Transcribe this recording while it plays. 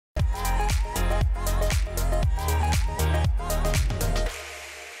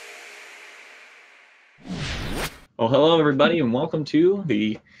Well, hello everybody and welcome to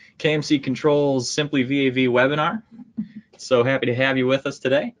the KMC Controls SimplyVAV webinar. So happy to have you with us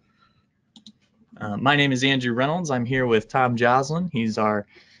today. My name is Andrew Reynolds. I'm here with Tom Joslin. He's our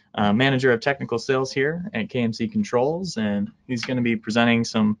manager of technical sales here at KMC Controls, and he's going to be presenting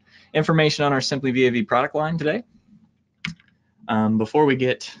some information on our SimplyVAV product line today. Before we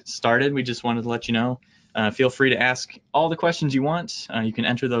get started, we just wanted to let you know, feel free to ask all the questions you want. You can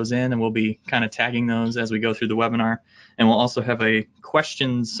enter those in, and we'll be kind of tagging those as we go through the webinar. And we'll also have a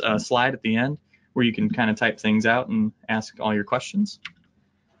questions slide at the end where you can kind of type things out and ask all your questions.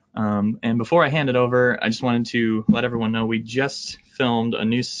 And before I hand it over, I just wanted to let everyone know we just filmed a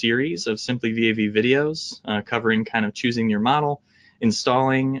new series of SimplyVAV videos covering kind of choosing your model,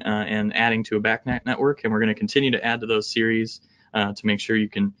 installing, and adding to a backnet network. And we're going to continue to add to those series to make sure you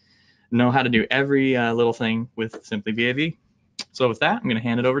can know how to do every little thing with SimplyVAV. So with that, I'm going to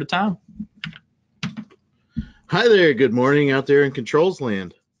hand it over to Tom. Hi there. Good morning out there in Controls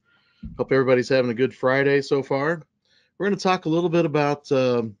Land. Hope everybody's having a good Friday so far. We're going to talk a little bit about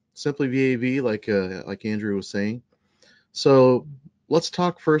SimplyVAV, like Andrew was saying. So let's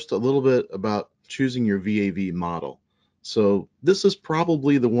talk first a little bit about choosing your VAV model. So this is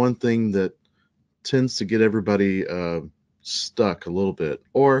probably the one thing that tends to get everybody stuck a little bit,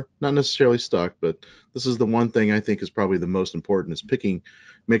 or not necessarily stuck, but this is the one thing I think is probably the most important, is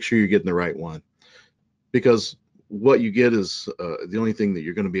make sure you're getting the right one, because what you get is the only thing that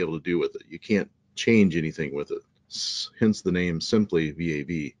you're going to be able to do with it. You can't change anything with it, hence the name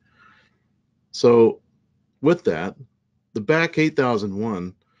SimplyVAV. So with that, the back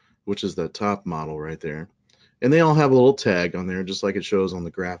 8001, which is that top model right there, and they all have a little tag on there just like it shows on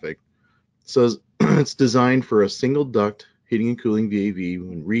the graphic. It says it's designed for a single duct heating and cooling VAV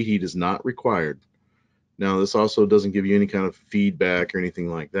when reheat is not required. Now this also doesn't give you any kind of feedback or anything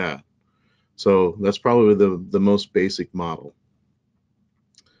like that. So that's probably the most basic model.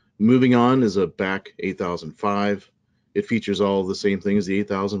 Moving on is a back 8005. It features all the same thing as the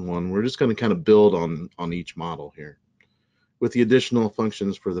 8001. We're just going to kind of build on each model here, with the additional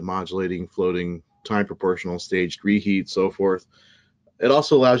functions for the modulating, floating, time proportional, staged reheat, so forth. It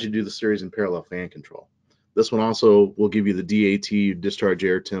also allows you to do the series and parallel fan control. This one also will give you the DAT, discharge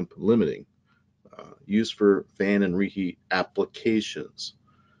air temp limiting, used for fan and reheat applications.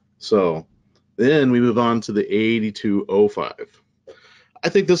 So then we move on to the 8205. I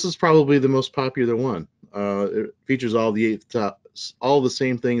think this is probably the most popular one. It features all the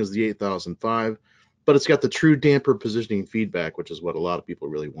same thing as the 8005, but it's got the true damper positioning feedback, which is what a lot of people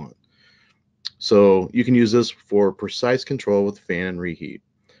really want. So you can use this for precise control with fan and reheat.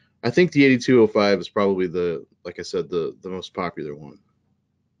 I think the 8205 is probably like I said, the most popular one.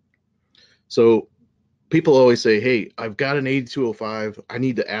 So people always say, hey, I've got an 8205, I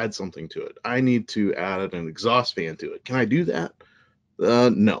need to add something to it. I need to add an exhaust fan to it. Can I do that?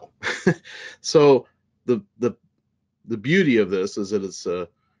 No. So the beauty of this is that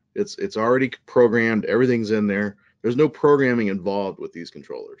it's already programmed, everything's in there. There's no programming involved with these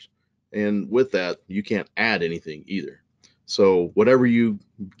controllers. And with that, you can't add anything either. So whatever you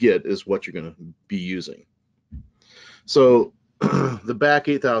get is what you're going to be using. So the back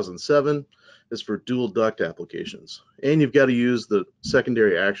 8007 is for dual duct applications. And you've got to use the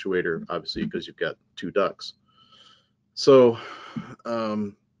secondary actuator, obviously, because you've got two ducts. So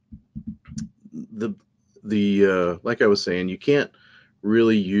like I was saying, you can't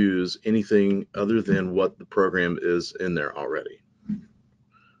really use anything other than what the program is in there already.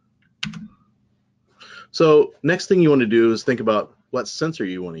 So next thing you want to do is think about what sensor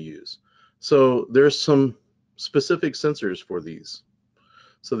you want to use. So there's some specific sensors for these.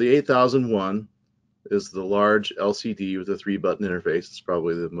 So the 8001 is the large LCD with a 3-button interface. It's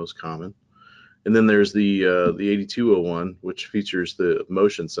probably the most common. And then there's the 8201, which features the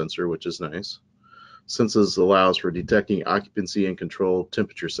motion sensor, which is nice. Senses allows for detecting occupancy and control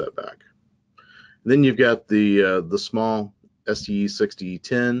temperature setback. And then you've got the small STE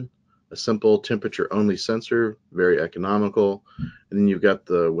 6010, a simple temperature only sensor, very economical. And then you've got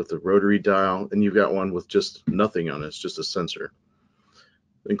with the rotary dial, and you've got one with just nothing on it. It's just a sensor.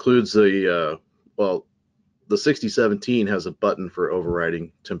 It includes the 6017 has a button for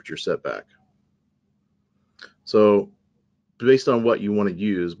overriding temperature setback. So based on what you want to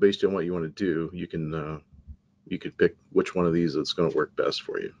use, based on what you want to do, you can pick which one of these that's going to work best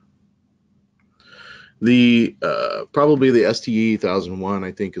for you. The probably the STE 1001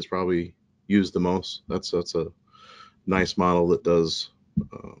 I think is probably used the most. That's a nice model that does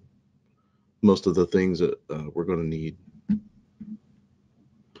most of the things that we're going to need.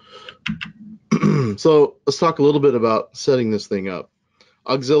 So let's talk a little bit about setting this thing up.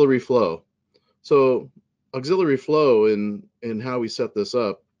 Auxiliary flow. So auxiliary flow in how we set this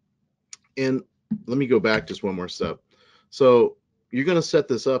up. And let me go back just one more step. So you're going to set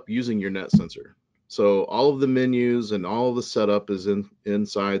this up using your net sensor. So all of the menus and all of the setup is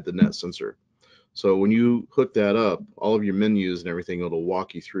inside the net sensor. So when you hook that up, all of your menus and everything, it'll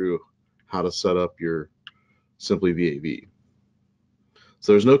walk you through how to set up your SimplyVAV.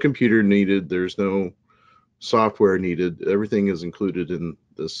 So there's no computer needed. There's no software needed. Everything is included in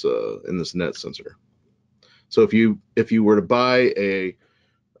this net sensor. So if you were to buy a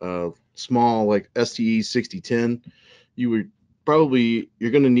small like STE 6010, you're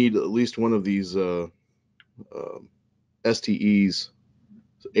going to need at least one of these STEs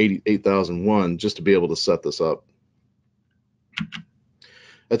 8001 just to be able to set this up.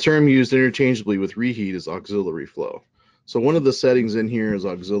 A term used interchangeably with reheat is auxiliary flow. So one of the settings in here is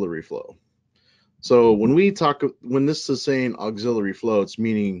auxiliary flow. So when this is saying auxiliary flow, it's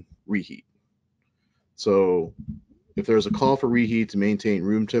meaning reheat. So if there's a call for reheat to maintain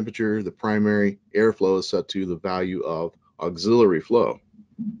room temperature, the primary airflow is set to the value of auxiliary flow.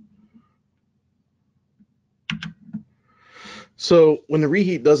 So when the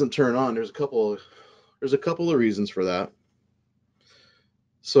reheat doesn't turn on, there's a couple of reasons for that.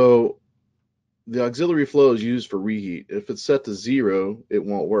 So the auxiliary flow is used for reheat. If it's set to 0, it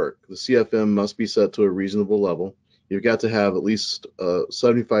won't work. The CFM must be set to a reasonable level. You've got to have at least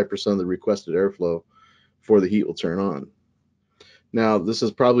 75% of the requested airflow before the heat will turn on. Now, this is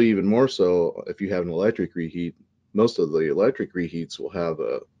probably even more so if you have an electric reheat. Most of the electric reheats will have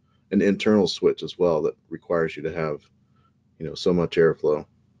an internal switch as well that requires you to have, so much airflow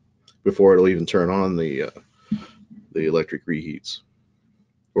before it'll even turn on the electric reheats,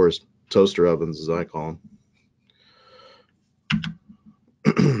 or as toaster ovens, as I call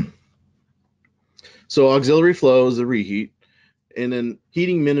them. So auxiliary flow is the reheat, and then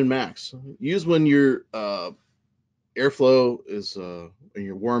heating min and max. Use when your airflow is when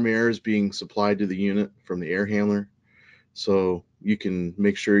your warm air is being supplied to the unit from the air handler. So you can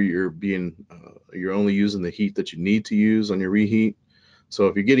make sure you're only using the heat that you need to use on your reheat. So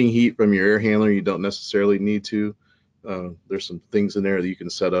if you're getting heat from your air handler, you don't necessarily need to. There's some things in there that you can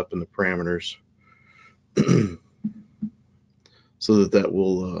set up in the parameters so that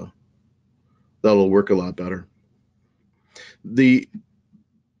will work a lot better. When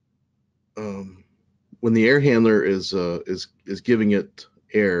the air handler is giving it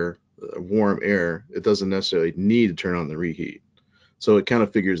air, warm air, it doesn't necessarily need to turn on the reheat. So it kind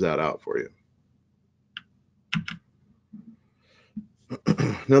of figures that out for you.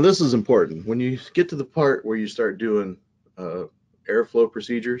 Now this is important. When you get to the part where you start doing airflow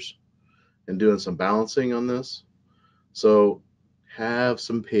procedures and doing some balancing on this, so have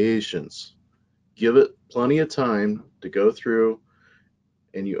some patience. Give it plenty of time to go through,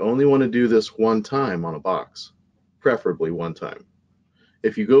 and you only want to do this one time on a box, preferably one time.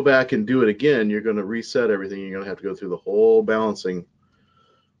 If you go back and do it again, you're going to reset everything. You're going to have to go through the whole balancing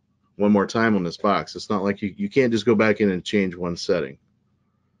one more time on this box. It's not like you can't just go back in and change one setting.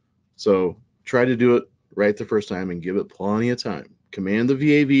 So try to do it right the first time and give it plenty of time. Command the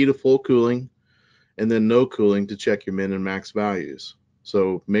VAV to full cooling and then no cooling to check your min and max values.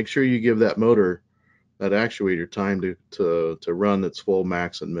 So make sure you give that motor, that actuator, time to run its full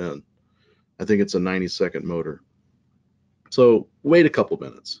max and min. I think it's a 90-second motor. So wait a couple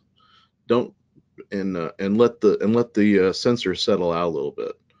minutes. Don't and let the sensor settle out a little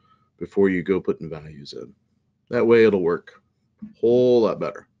bit before you go putting values in. That way it'll work a whole lot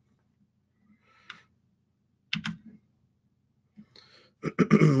better.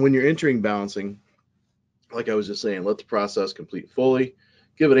 When you're entering balancing, like I was just saying, let the process complete fully.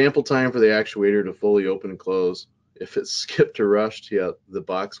 Give it ample time for the actuator to fully open and close. If it's skipped or rushed, the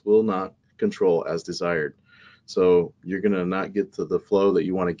box will not control as desired. So you're going to not get to the flow that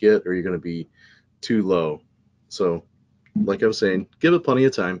you want to get, or you're going to be too low. So like I was saying, give it plenty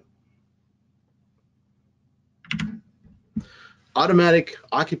of time. Automatic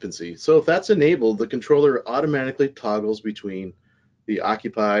occupancy. So if that's enabled, the controller automatically toggles between the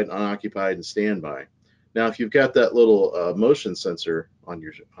occupied, unoccupied, and standby. Now, if you've got that little motion sensor on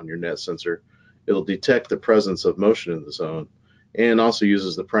your net sensor, it'll detect the presence of motion in the zone and also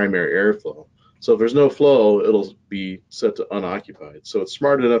uses the primary airflow. So if there's no flow, it'll be set to unoccupied. So it's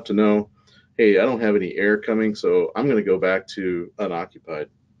smart enough to know, hey, I don't have any air coming, so I'm going to go back to unoccupied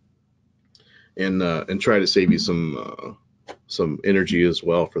and try to save you some energy as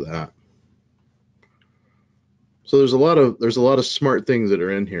well for that. So there's a lot of smart things that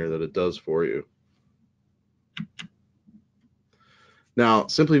are in here that it does for you. Now,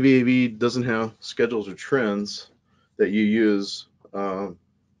 SimplyVAV doesn't have schedules or trends that you use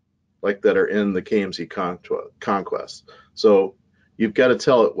like that are in the KMC Conquest. So you've got to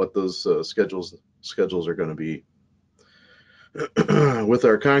tell it what those schedules are going to be. With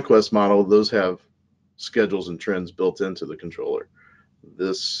our Conquest model, those have schedules and trends built into the controller.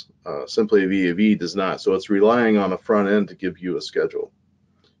 This SimplyVAV does not, so it's relying on a front end to give you a schedule.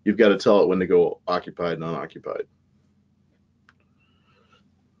 You've got to tell it when to go occupied and unoccupied.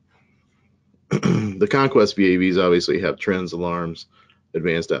 The Conquest VAVs obviously have trends, alarms,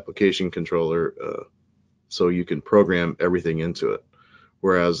 advanced application controller, so you can program everything into it,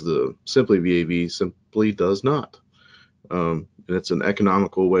 whereas the SimplyVAV simply does not. And it's an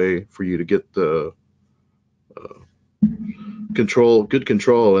economical way for you to get the good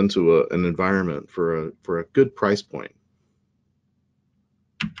control into an environment for a good price point.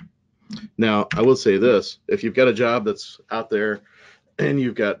 Now, I will say this: if you've got a job that's out there and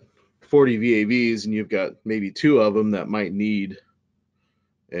you've got 40 VAVs and you've got maybe 2 of them that might need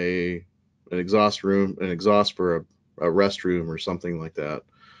an exhaust for a restroom or something like that,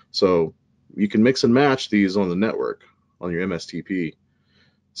 so you can mix and match these on the network on your MSTP.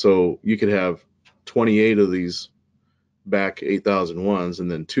 So you could have 28 of these back 8,000 ones and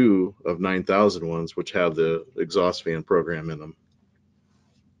then 2 of 9,000 ones which have the exhaust fan program in them.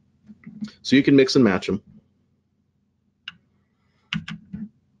 So you can mix and match them.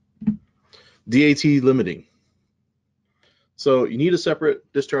 DAT limiting. So you need a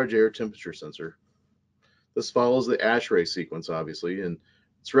separate discharge air temperature sensor. This follows the ASHRAE sequence, obviously, and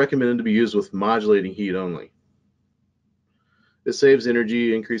it's recommended to be used with modulating heat only. It saves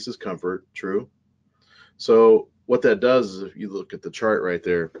energy, increases comfort, true. So what that does is, if you look at the chart right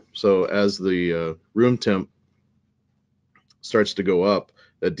there, so as the room temp starts to go up,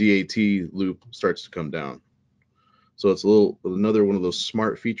 that DAT loop starts to come down. So it's another one of those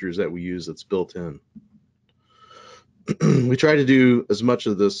smart features that we use that's built in. We try to do as much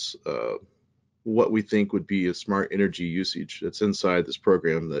of this, what we think would be a smart energy usage that's inside this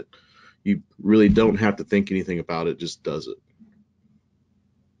program, that you really don't have to think anything about it, just does it.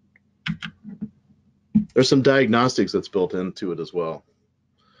 There's some diagnostics that's built into it as well.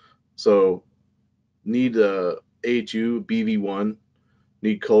 So need AHU BV1,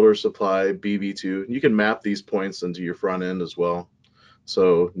 need colder supply BV2. You can map these points into your front end as well.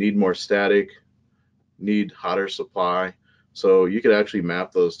 So need more static, need hotter supply. So you could actually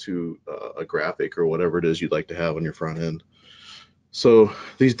map those to a graphic or whatever it is you'd like to have on your front end. So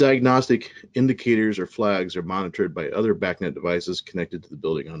these diagnostic indicators or flags are monitored by other BACnet devices connected to the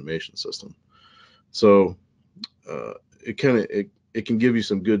building automation system. So it can give you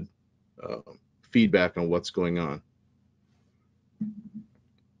some good feedback on what's going on.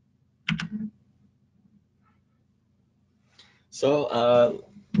 So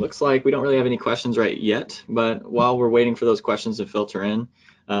looks like we don't really have any questions right yet, but while we're waiting for those questions to filter in,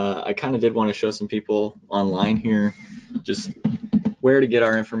 I kind of did want to show some people online here just where to get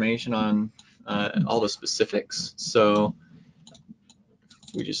our information on all the specifics. So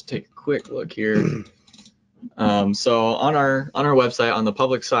we just take a quick look here. So on our website, on the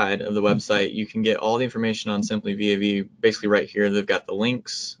public side of the website, you can get all the information on SimplyVAV basically right here. They've got the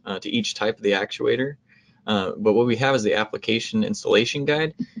links to each type of the actuator. But what we have is the application installation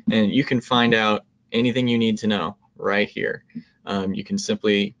guide, and you can find out anything you need to know right here. You can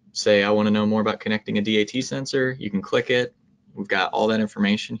simply say, I want to know more about connecting a DAT sensor. You can click it. We've got all that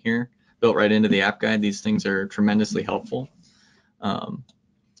information here built right into the app guide. These things are tremendously helpful.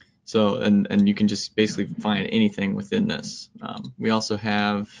 And you can just basically find anything within this. We also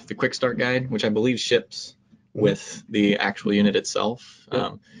have the quick start guide, which I believe ships with the actual unit itself,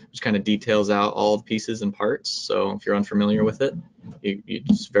 which kind of details out all the pieces and parts. So if you're unfamiliar with it,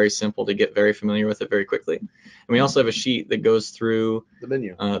 it's very simple to get very familiar with it very quickly. And we also have a sheet that goes through the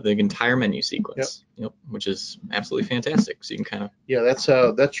menu, the entire menu sequence, which is absolutely fantastic. So you can kind of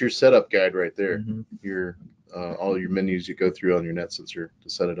that's your setup guide right there. Your all your menus you go through on your net sensor to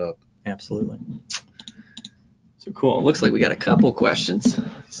set it up. Absolutely. So cool. It looks like we got a couple questions.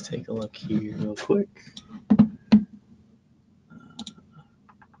 Let's take a look here real quick.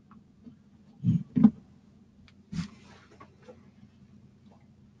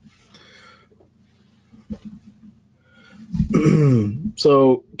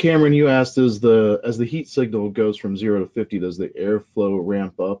 So Cameron, you asked, as the heat signal goes from 0 to 50, does the airflow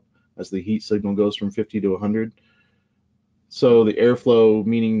ramp up as the heat signal goes from 50 to 100? So the airflow,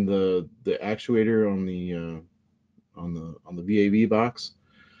 meaning the actuator on the VAV box.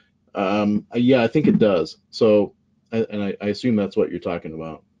 Yeah, I think it does. So, and I assume that's what you're talking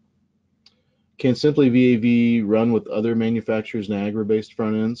about. Can SimplyVAV run with other manufacturers' Niagara-based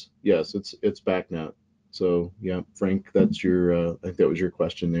front ends? Yes, it's BACnet. So yeah, Frank, that's your I think that was your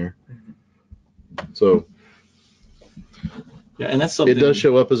question there. So yeah, and that's something. It does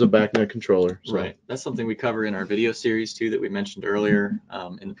show up as a backnet controller. So. Right. That's something we cover in our video series too that we mentioned earlier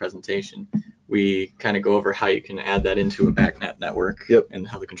in the presentation. We kind of go over how you can add that into a backnet network. Yep. And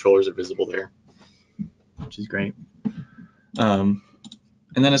how the controllers are visible there, which is great.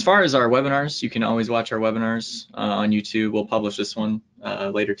 And then as far as our webinars, you can always watch our webinars on YouTube. We'll publish this one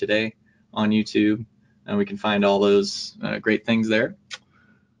later today on YouTube, and we can find all those great things there.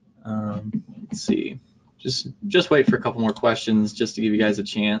 Let's see. Just wait for a couple more questions just to give you guys a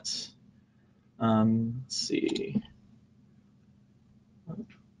chance. Let's see.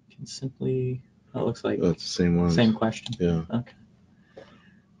 Can simply, it looks like that's the same one. Same question. Yeah. Okay.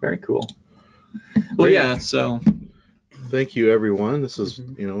 Very cool. Well, yeah. So. Thank you, everyone. This is,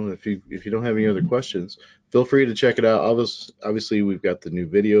 if you don't have any other questions, feel free to check it out. Obviously, we've got the new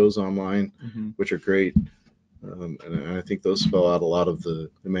videos online, which are great. And I think those spell out a lot of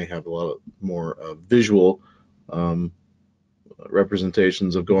they may have a lot more visual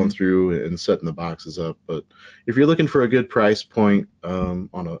representations of going through and setting the boxes up. But if you're looking for a good price point on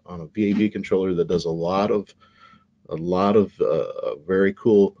a VAV controller that does a lot of very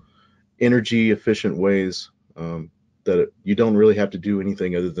cool energy efficient ways that you don't really have to do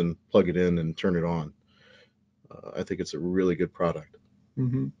anything other than plug it in and turn it on, I think it's a really good product.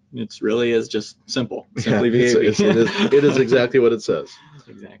 It really is just simple. SimplyVAV. It is exactly what it says.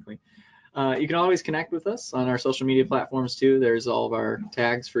 Exactly. You can always connect with us on our social media platforms too. There's all of our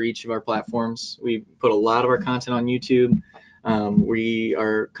tags for each of our platforms. We put a lot of our content on YouTube. We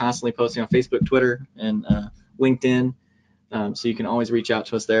are constantly posting on Facebook, Twitter, and LinkedIn. So you can always reach out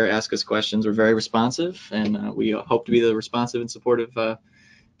to us there, ask us questions. We're very responsive, and we hope to be the responsive and supportive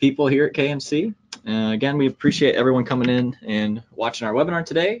people here at KMC. Again, we appreciate everyone coming in and watching our webinar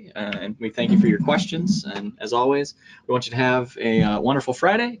today, and we thank you for your questions. And as always, we want you to have a wonderful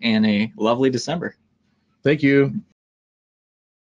Friday and a lovely December. Thank you.